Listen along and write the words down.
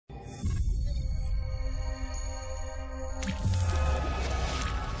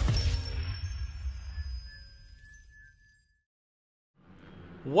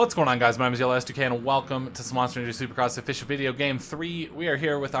What's going on, guys? My name is Yellow S2K and welcome to some Monster Energy Supercross official video game 3. We are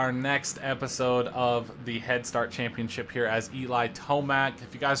here with our next episode of the Head Start Championship here as Eli Tomac.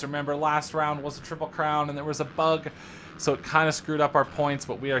 If you guys remember, last round was a Triple Crown and there was a bug, so it kind of screwed up our points,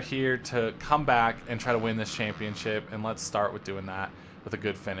 but we are here to come back and try to win this championship, and let's start with doing that with a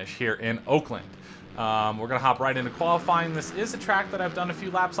good finish here in Oakland. We're going to hop right into qualifying. This is a track that I've done a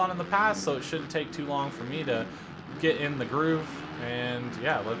few laps on in the past, so it shouldn't take too long for me to get in the groove. And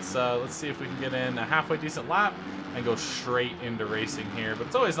yeah, let's see if we can get in a halfway decent lap and go straight into racing here. But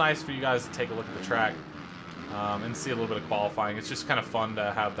it's always nice for you guys to take a look at the track and see a little bit of qualifying. It's just kind of fun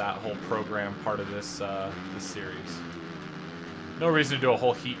to have that whole program part of this this series. No reason to do a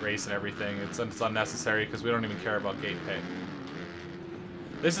whole heat race and everything. It's unnecessary because we don't even care about gate pay.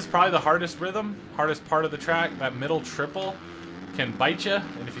 This is probably the hardest rhythm, hardest part of the track. That middle triple can bite you,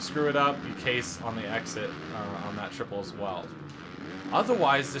 and if you screw it up, you case on the exit on that triple as well.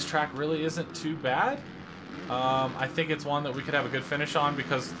 Otherwise, this track really isn't too bad. I think it's one that we could have a good finish on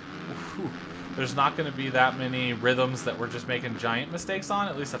because there's not going to be that many rhythms that we're just making giant mistakes on.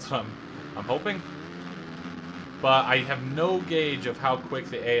 At least that's what I'm hoping. But I have no gauge of how quick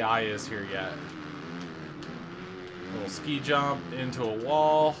the AI is here yet. Little ski jump into a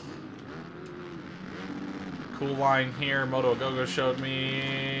wall. Cool line here. Moto Go-Go showed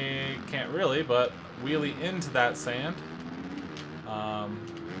me. Can't really, but wheelie into that sand.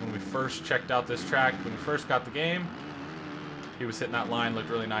 When we first checked out this track, when we first got the game, he was hitting that line,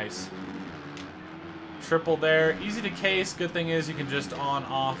 looked really nice. Triple there, easy to case. Good thing is you can just on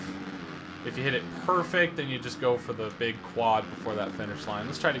off. If you hit it perfect, then you just go for the big quad before that finish line.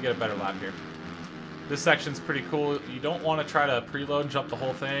 Let's try to get a better lap here. This section's pretty cool. You don't want to try to preload and jump the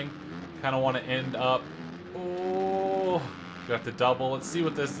whole thing. You kind of want to end up. Oh, you have to double. Let's see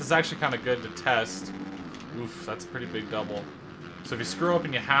what this is actually kind of good to test. Oof, that's a pretty big double. So if you screw up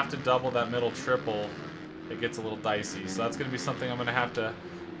and you have to double that middle triple, it gets a little dicey. So that's going to be something I'm going to have to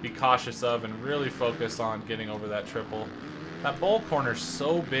be cautious of and really focus on getting over that triple. That bowl corner's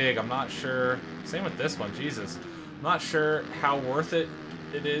so big, I'm not sure. Same with this one, Jesus. I'm not sure how worth it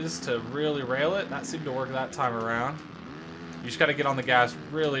is to really rail it. That seemed to work that time around. You just got to get on the gas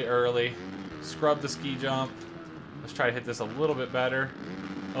really early. Scrub the ski jump. Let's try to hit this a little bit better.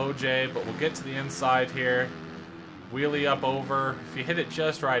 OJ, but we'll get to the inside here. Wheelie up over. If you hit it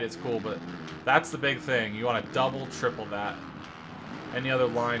just right, it's cool, but that's the big thing. You want to double, triple that. Any other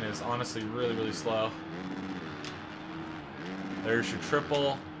line is honestly really, really slow. There's your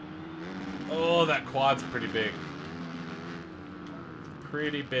triple. Oh, that quad's pretty big.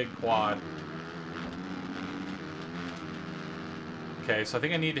 Pretty big quad. Okay, so I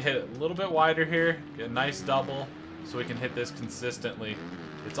think I need to hit it a little bit wider here. Get a nice double so we can hit this consistently.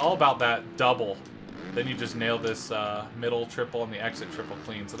 It's all about that double. Then you just nail this middle triple and the exit triple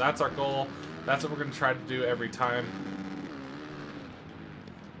clean. So that's our goal. That's what we're going to try to do every time.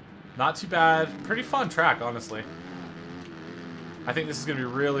 Not too bad. Pretty fun track, honestly. I think this is going to be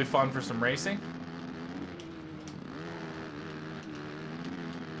really fun for some racing.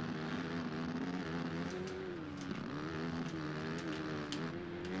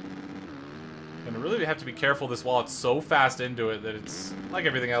 And really we have to be careful this wall. It's so fast into it that it's like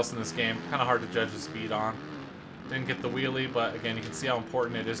everything else in this game, kind of hard to judge the speed on. Didn't get the wheelie, but again, you can see how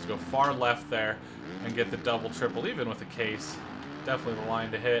important it is to go far left there and get the double, triple, even with the case. Definitely the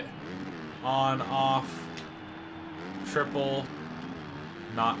line to hit. On, off, triple.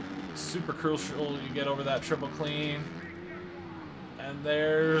 Not super crucial. You get over that triple clean. And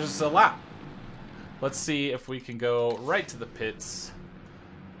there's a lap. Let's see if we can go right to the pits.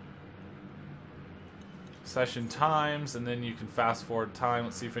 Session times, and then you can fast forward time.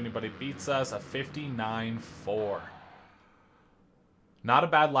 Let's see if anybody beats us. A 59.4. Not a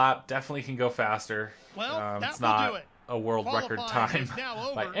bad lap. Definitely can go faster. Well, it's not a world record time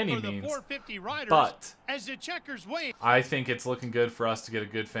by any means, but as the checkers wait, I think it's looking good for us to get a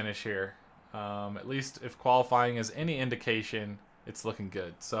good finish here. At least if qualifying is any indication, it's looking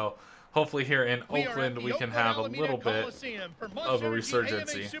good. So hopefully here in Oakland we can have a little bit of a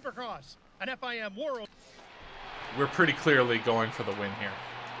resurgency. Supercross, an FIM World. We're pretty clearly going for the win here.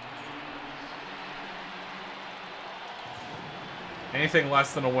 Anything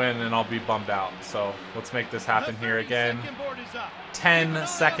less than a win and I'll be bummed out. So let's make this happen here again.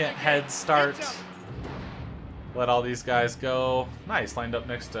 10-second head start. Let all these guys go. Nice, lined up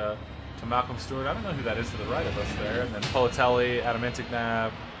next to Malcolm Stewart. I don't know who that is to the right of us there. And then Politelli,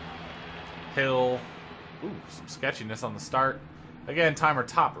 Adamantignab, Hill. Ooh, some sketchiness on the start. Again, timer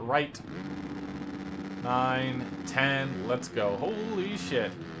top right. 9, 10, let's go. Holy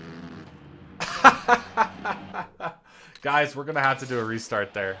shit. Guys, we're going to have to do a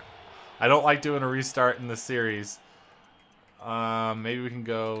restart there. I don't like doing a restart in the series. Maybe we can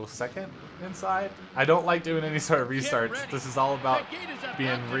go second inside. I don't like doing any sort of restarts. This is all about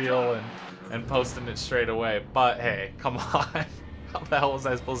being real and posting it straight away. But hey, come on. How the hell was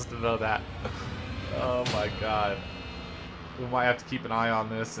I supposed to know that? Oh my god. We might have to keep an eye on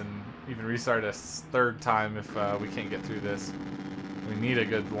this and even restart a third time if we can't get through this. We need a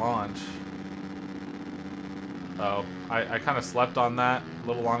good launch. Oh, I kind of slept on that a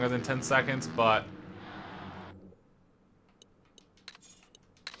little longer than 10 seconds, but...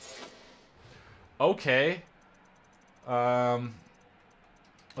 Okay.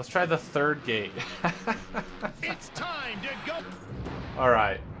 Let's try the third gate. It's time to go.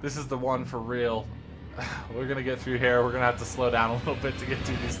 Alright, this is the one for real. We're gonna get through here. We're gonna have to slow down a little bit to get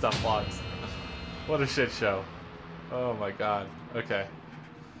through these stuff blocks. What a shit show. Oh my god. Okay.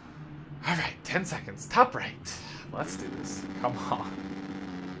 Alright, 10 seconds. Top right. Let's do this. Come on.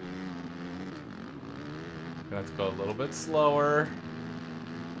 Gonna have to go a little bit slower.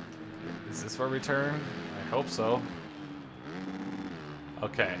 Is this where we turn? I hope so.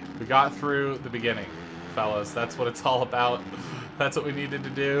 Okay, we got through the beginning, fellas. That's what it's all about. That's what we needed to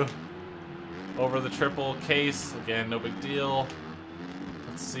do. Over the triple case. Again, no big deal.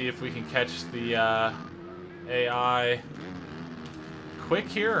 Let's see if we can catch the AI quick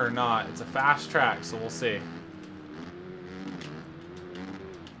here or not. It's a fast track, so we'll see.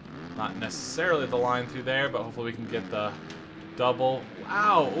 Not necessarily the line through there, but hopefully we can get the double.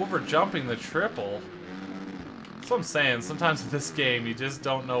 Wow, over jumping the triple. That's what I'm saying. Sometimes in this game, you just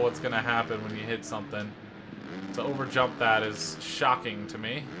don't know what's going to happen when you hit something. To over jump that is shocking to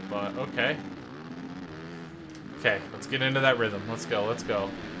me, but okay. Okay, let's get into that rhythm. Let's go, let's go.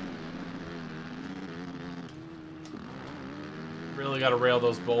 Really got to rail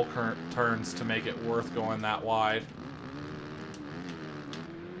those bowl turns to make it worth going that wide.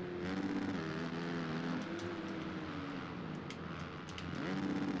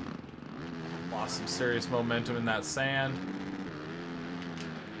 Lost some serious momentum in that sand.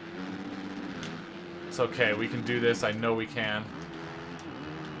 It's okay, we can do this. I know we can.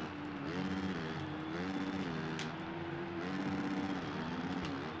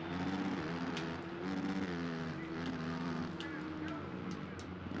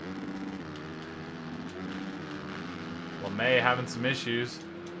 May having some issues.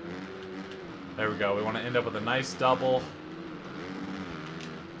 There we go. We want to end up with a nice double.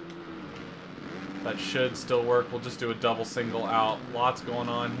 That should still work. We'll just do a double single out. Lots going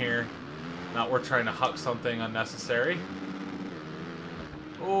on here. Not worth trying to huck something unnecessary.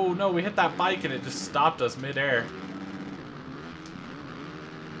 Oh no, we hit that bike and it just stopped us midair.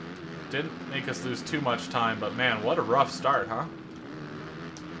 Didn't make us lose too much time, but man, what a rough start, huh?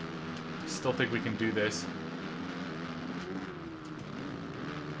 Still think we can do this.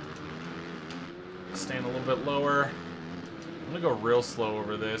 Staying a little bit lower. I'm gonna go real slow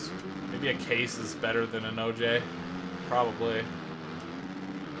over this. Maybe a case is better than an OJ. Probably.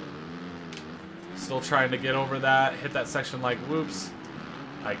 Still trying to get over that. Hit that section like whoops.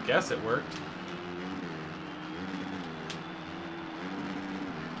 I guess it worked.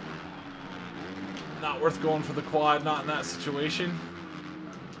 Not worth going for the quad, not in that situation.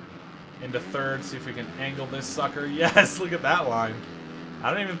 Into third, see if we can angle this sucker. Yes, look at that line.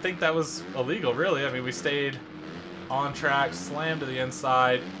 I don't even think that was illegal, really. I mean, we stayed on track, slammed to the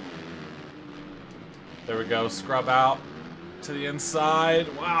inside. There we go, scrub out to the inside.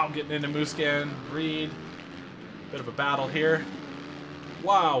 Wow, getting into Muscan, Reed. Bit of a battle here.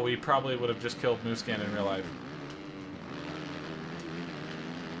 Wow, we probably would have just killed Muscan in real life.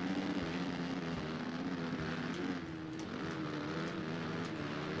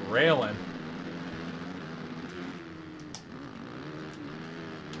 Railing.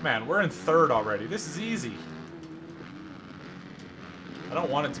 Man, we're in third already. This is easy. I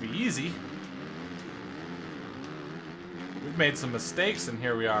don't want it to be easy. We've made some mistakes, and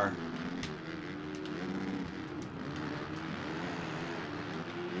here we are.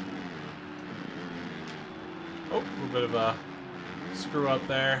 Oh, a little bit of a screw up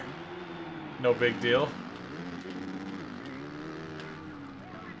there. No big deal.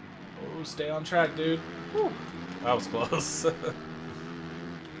 Oh, stay on track, dude. Whew. That was close.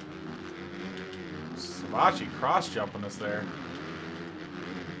 Savachi cross-jumping us there.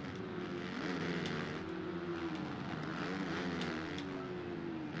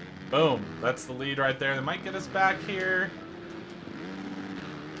 Boom. That's the lead right there. They might get us back here.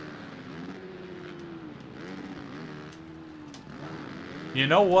 You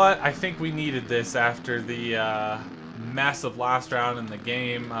know what? I think we needed this after the mess of last round in the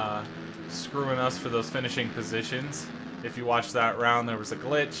game, screwing us for those finishing positions. If you watched that round, there was a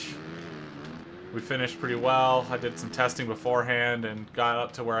glitch. We finished pretty well. I did some testing beforehand and got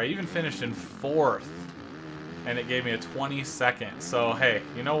up to where I even finished in 4th. And it gave me a 20-second. So, hey,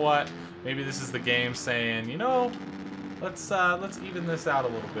 you know what? Maybe this is the game saying, you know, let's even this out a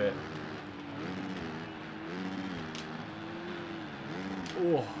little bit.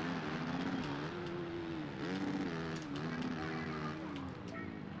 Ooh.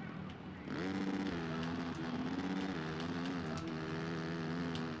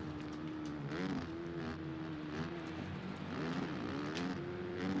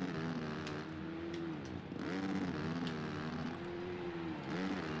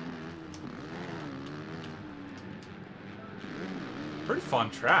 Pretty fun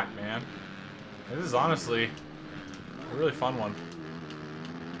track, man. This is honestly a really fun one.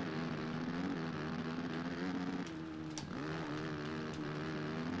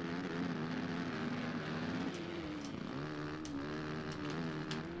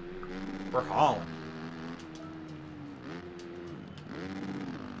 We're hauling.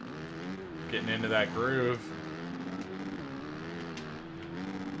 Getting into that groove.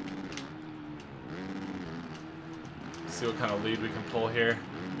 See what kind of lead we can pull here.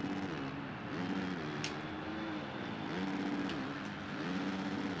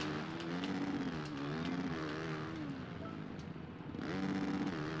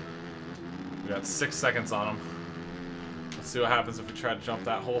 We got 6 seconds on them. Let's see what happens if we try to jump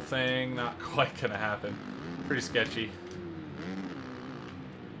that whole thing. Not quite gonna happen. Pretty sketchy.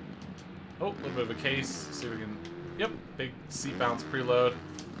 Oh, a little bit of a case. See if we can. Yep, big seat bounce preload.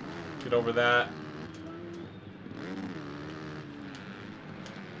 Get over that.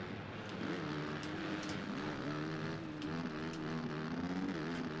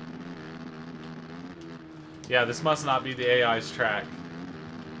 Yeah, this must not be the AI's track.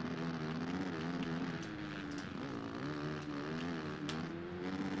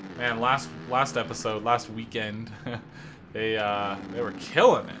 Man, last episode, last weekend, they were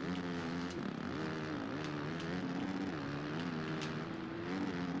killing it.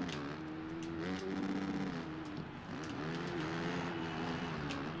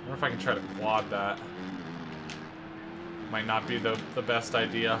 I wonder if I can try to quad that. Might not be the best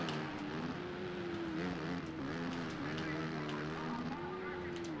idea.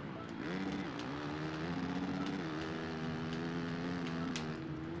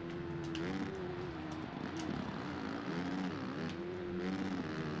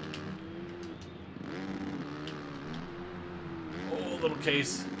 Little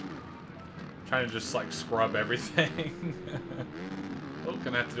case. Trying to just like scrub everything. Oh,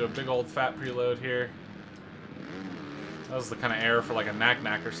 gonna have to do a big old fat preload here. That was the kind of error for like a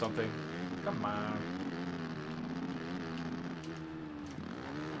knack or something. Come on.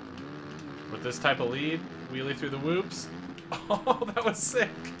 With this type of lead, wheelie through the whoops. Oh, that was sick.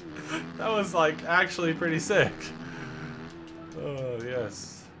 That was like actually pretty sick. Oh,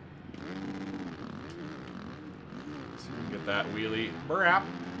 yes. That wheelie. Brap.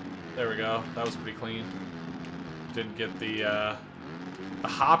 There we go. That was pretty clean. Didn't get the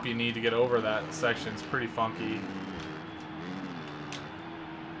hop you need to get over that section. It's pretty funky.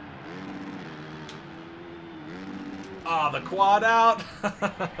 Ah, oh, the quad out.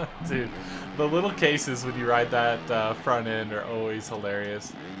 Dude, the little cases when you ride that front end are always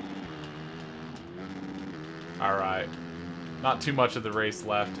hilarious. Alright. Not too much of the race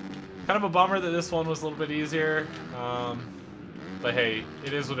left. Kind of a bummer that this one was a little bit easier. But hey,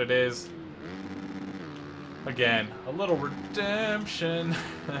 it is what it is. Again, a little redemption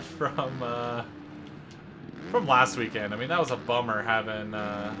from last weekend. I mean, that was a bummer having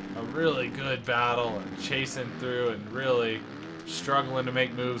a really good battle and chasing through and really struggling to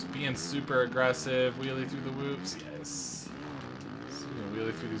make moves, being super aggressive, wheelie through the whoops. Yes. So you can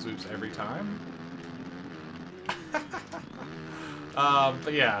wheelie through these whoops every time.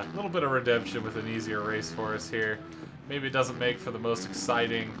 But yeah, a little bit of redemption with an easier race for us here. Maybe it doesn't make for the most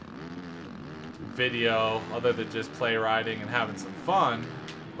exciting video other than just play riding and having some fun,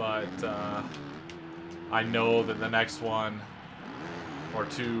 but I know that the next one or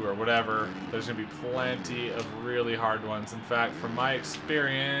two or whatever, there's gonna be plenty of really hard ones. In fact, from my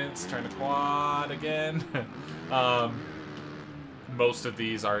experience trying to quad again, most of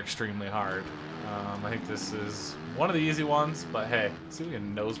these are extremely hard. I think this is one of the easy ones, but hey, let's see if we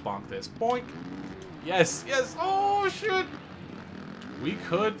can nose bonk this. Boink! Yes, yes! Oh, shit! We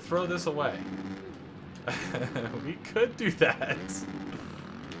could throw this away. We could do that.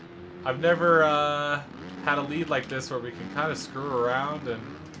 I've never had a lead like this where we can kind of screw around and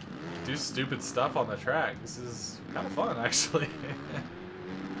do stupid stuff on the track. This is kind of fun, actually.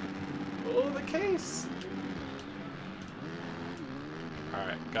 Oh, the case!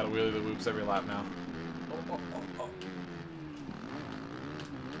 Gotta wheelie the whoops every lap now. Oh, oh, oh, oh.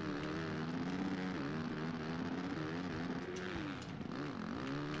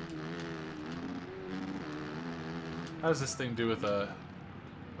 How does this thing do with a...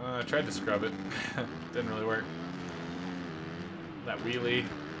 I tried to scrub it. Didn't really work. That wheelie.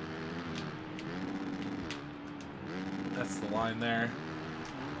 That's the line there.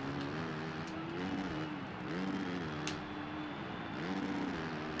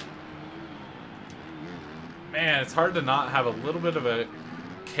 Man, it's hard to not have a little bit of a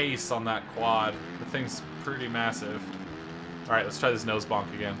case on that quad. The thing's pretty massive. Alright, let's try this nose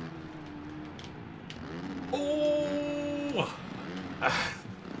bonk again. Oh!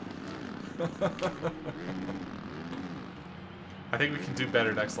 I think we can do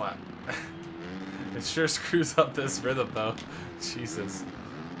better next lap. It sure screws up this rhythm, though. Jesus.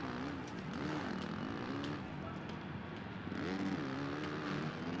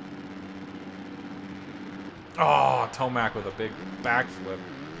 Oh, Tomac with a big backflip.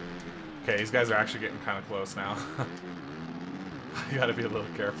 Okay, these guys are actually getting kind of close now. You gotta be a little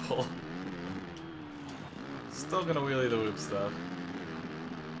careful. Still gonna wheelie the whoops, though.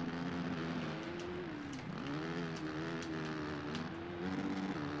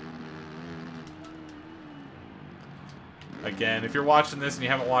 Again, if you're watching this and you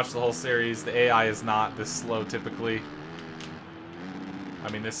haven't watched the whole series, the AI is not this slow typically.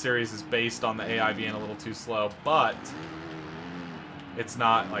 I mean, this series is based on the AI being a little too slow, but it's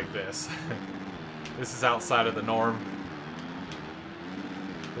not like this. This is outside of the norm.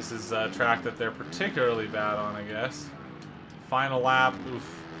 This is a track that they're particularly bad on, I guess. Final lap,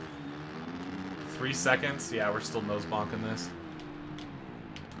 oof. 3 seconds. Yeah, we're still nose bonking this.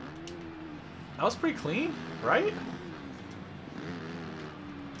 That was pretty clean, right?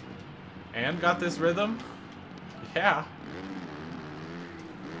 And got this rhythm. Yeah.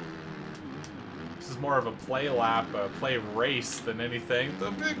 This is more of a play lap, a play race than anything.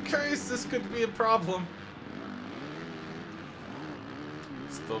 The big case, this could be a problem.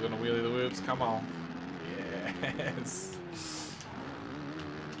 Still gonna wheelie the whoops, come on. Yes.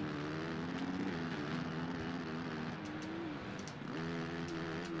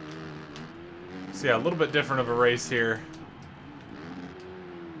 So yeah, a little bit different of a race here.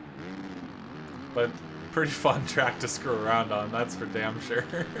 But pretty fun track to screw around on, that's for damn sure.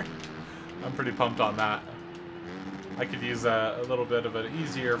 I'm pretty pumped on that. I could use a little bit of an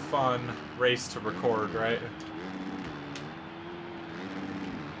easier, fun race to record, right?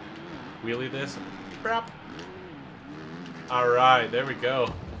 Wheelie this. Alright, there we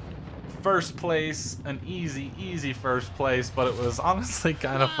go. First place, an easy first place, but it was honestly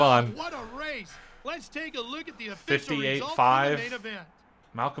kind of fun. What a race! Let's take a look at the official 58.5. results of the main event.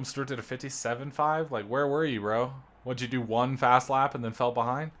 Malcolm Stewart did a 57.5. Like, where were you, bro? What'd you do, one fast lap and then fell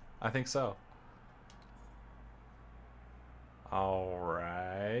behind? I think so.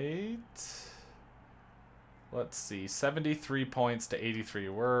 Alright. Let's see. 73 points to 83.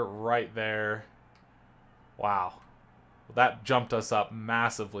 We're right there. Wow. Well, that jumped us up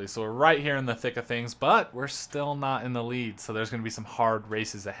massively. So we're right here in the thick of things, but we're still not in the lead. So there's going to be some hard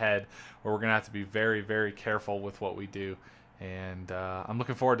races ahead where we're going to have to be very careful with what we do. And I'm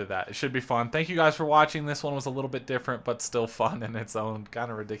looking forward to that. It should be fun. Thank you guys for watching. This one was a little bit different, but still fun in its own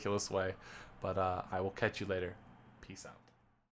kind of ridiculous way. But I will catch you later. Peace out.